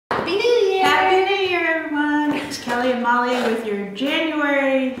with your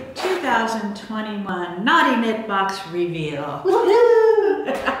January 2021 Knotty Knit Box reveal.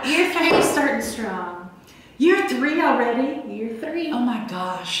 Woohoo! Year 3 starting strong. Year 3 already? Year 3. Oh my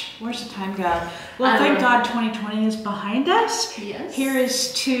gosh, where's the time go? Well, thank God 2020 is behind us. Yes. Here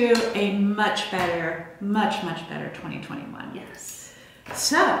is to a much better 2021. Yes.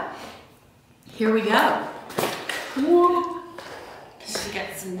 So, here we go. Whoa. We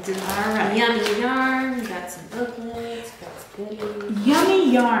got some yummy yarn, we got some booklets, got some goodies.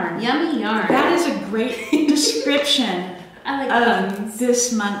 Yummy yarn. Yummy yarn. That is a great description I like of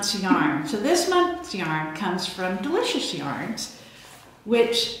this month's yarn. So this month's yarn comes from Delicious Yarns,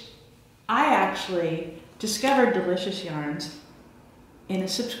 which I actually discovered Delicious Yarns in a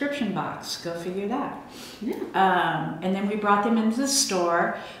subscription box. Go figure that. Yeah. And then we brought them into the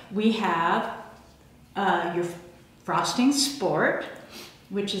store. We have your Frosting Sport,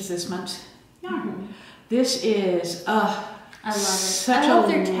 which is this month's yarn. Mm-hmm. This is I love it. such I love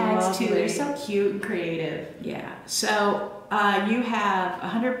a their tags too. They're lovely- so cute and creative. Yeah. So you have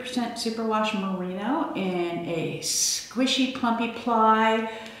 100% superwash merino in a squishy, plumpy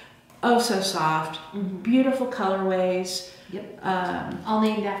ply. Oh, so soft. Mm-hmm. Beautiful colorways. Yep. All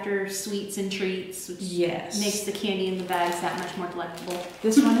named after sweets and treats, which Yes. makes the candy in the bags that much more delectable.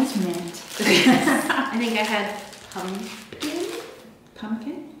 This one is mint. I think I had pumpkin.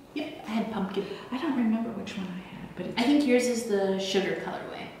 Pumpkin? Yep, I had pumpkin. I don't remember which one I had, but I think yours is the sugar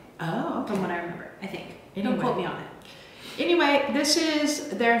colorway, oh, okay. from what I remember. I think. Anyway. Don't quote me on it. Anyway, this is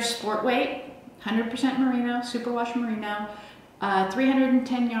their sport weight, 100% merino, superwash merino,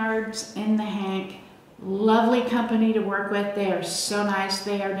 310 yards in the hank. Lovely company to work with. They are so nice.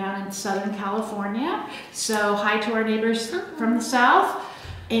 They are down in Southern California. So hi to our neighbors from the South,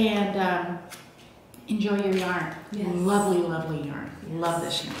 and enjoy your yarn. Yes. Lovely, lovely yarn. Love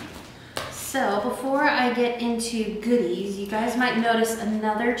this yarn. So before I get into goodies, you guys might notice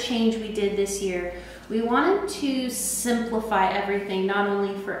another change we did this year. We wanted to simplify everything, not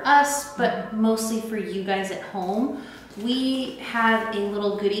only for us, but mostly for you guys at home. We have a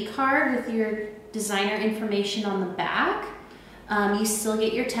little goodie card with your designer information on the back. You still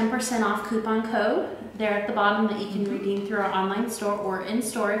get your 10% off coupon code there at the bottom that you can redeem through our online store or in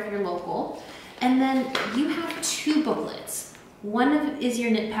store if you're local. And then you have 2 booklets. One is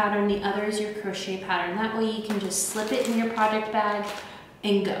your knit pattern, the other is your crochet pattern. That way you can just slip it in your project bag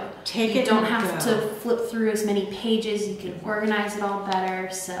and go. Take You it don't and have go. to flip through as many pages. You can organize it all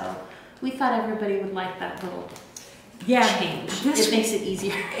better. So we thought everybody would like that little change. It makes it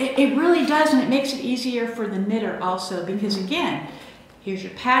easier. It really does, and it makes it easier for the knitter also, because again, here's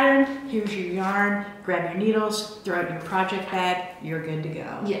your pattern, here's your yarn, grab your needles, throw it in your project bag, you're good to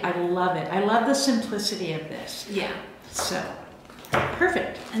go. Yeah. I love it. I love the simplicity of this. Yeah. So,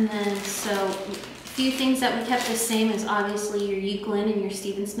 perfect. And then, so a few things that we kept the same is obviously your Eucalan and your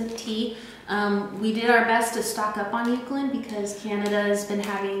Stephen Smith tee. We did our best to stock up on Eucalan because Canada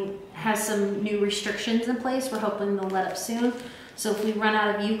has some new restrictions in place. We're hoping they'll let up soon. So if we run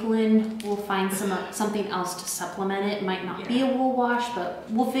out of Eucalan, we'll find something else to supplement it. It might not be a wool wash, but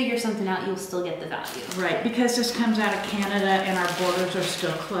we'll figure something out. You'll still get the value. Right, because this comes out of Canada and our borders are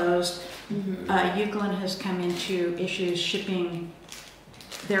still closed. Eucalan has come into issues shipping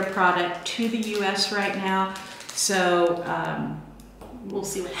their product to the U.S. right now. So we'll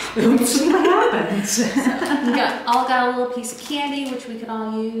see what happens. we'll see what happens. So we got a little piece of candy which we could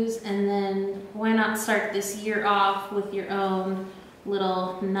all use, and then why not start this year off with your own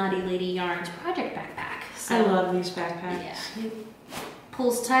little Knotty Lady Yarns project backpack. So, I love these backpacks. Yeah, it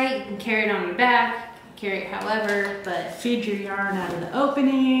pulls tight. You can carry it on your back, carry it however, but Feed your yarn out of the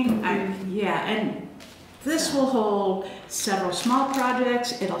opening. Yeah, and this will hold several small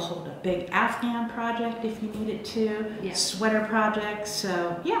projects. It'll hold a big Afghan project if you need it to. Yeah. Sweater projects.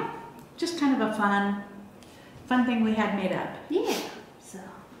 So yeah, just kind of a fun thing we had made up. yeah. So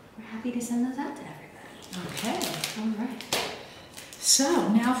we're happy to send those out to everybody. Okay. All right. So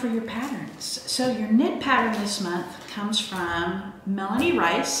now for your patterns. So your knit pattern this month comes from Melanie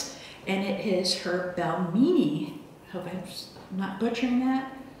Rice, and it is her Belmina. Hope I'm not butchering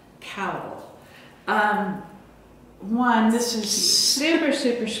that. Cowl. This is super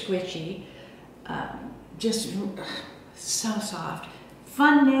squishy, just so soft.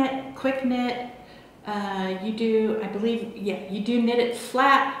 Fun knit, quick knit. You do knit it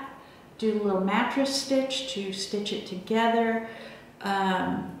flat, do a little mattress stitch to stitch it together.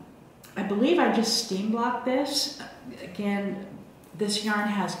 I believe I just steam blocked this. Again, this yarn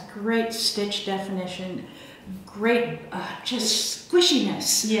has great stitch definition, great just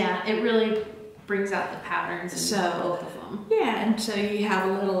squishiness. Yeah, it really brings out the patterns in both of them. Yeah, and so you have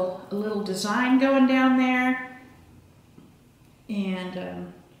a little design going down there.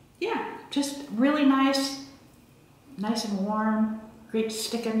 And yeah, just really nice and warm, great to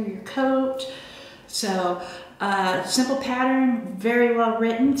stick under your coat. So simple pattern, very well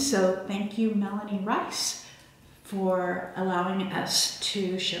written. So thank you, Melanie Rice, for allowing us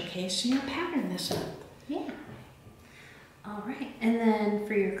to showcase your pattern this month. Yeah. All right, and then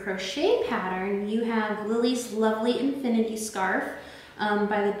for your crochet pattern, you have Lily's Lovely Infinity Scarf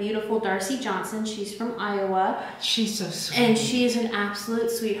by the beautiful Darcy Johnson. She's from Iowa. She's so sweet. And she's an absolute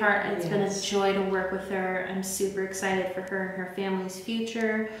sweetheart. It's been a Yes. joy to work with her. I'm super excited for her and her family's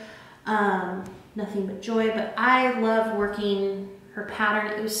future. Nothing but joy, but I love working her pattern.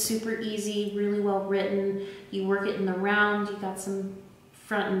 It was super easy, really well written. You work it in the round. You got some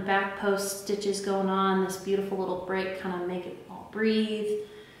front and back post stitches going on. This beautiful little break kind of make it all breathe.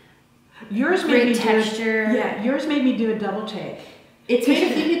 Yours Great made me texture. yours made me do a double take. It's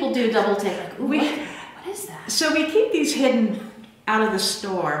made a few people do a double take, like, ooh, We- what is that? So we keep these hidden out of the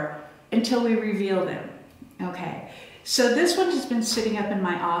store until we reveal them. Okay. So this one has been sitting up in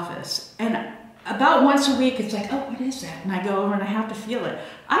my office, and about once a week it's like, oh, what is that? And I go over and I have to feel it.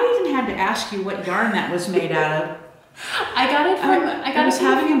 I even had to ask you what yarn that was made out of. I got it from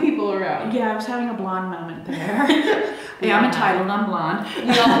having people around. Yeah, I was having a blonde moment there. Yeah, I'm entitled, I'm blonde. We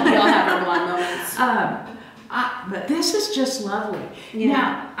all have our blonde moments. But this is just lovely. Yeah.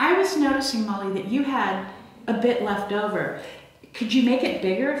 Now, I was noticing, Molly, that you had a bit left over. Could you make it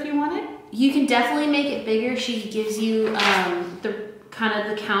bigger if you wanted? You can definitely make it bigger. She gives you the kind of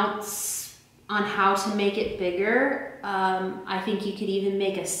the counts on how to make it bigger. I think you could even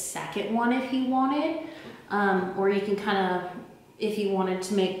make a second one if you wanted. Or you can kind of, if you wanted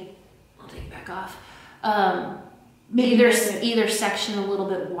to make, I'll take it back off. Either section a little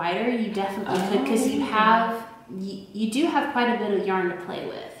bit wider, you definitely could, because you do have quite a bit of yarn to play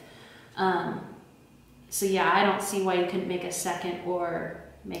with. So yeah, I don't see why you couldn't make a second or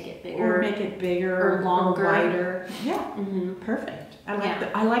make it bigger. Or make it bigger or longer. or wider. Yeah, Mm-hmm. perfect.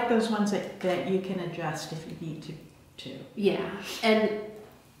 I like those ones that you can adjust if you need to. Yeah, and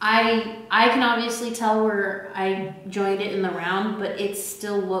I can obviously tell where I joined it in the round, but it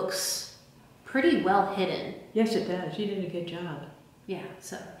still looks pretty well hidden. Yes, it does. You did a good job. Yeah,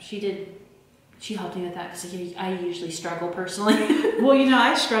 so she helped me with that because I usually struggle personally. Well,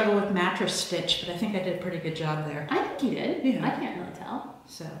 I struggle with mattress stitch, but I think I did a pretty good job there. I think you did. Yeah. I can't really tell.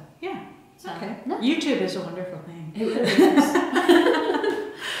 So, yeah. So, Okay. no. YouTube is a wonderful thing. It really is.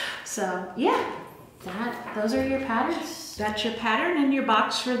 So, yeah, those are your patterns. That's your pattern in your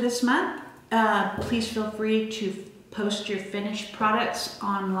box for this month. Please feel free to post your finished products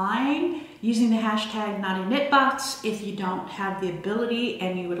online using the hashtag KnottyKnitBox. If you don't have the ability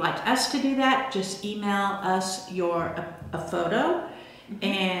and you would like us to do that, just email us a photo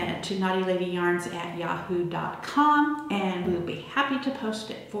and to knottyladyyarns@yahoo.com, and we'll be happy to post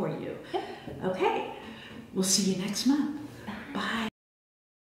it for you. Yep. Okay, we'll see you next month. Bye.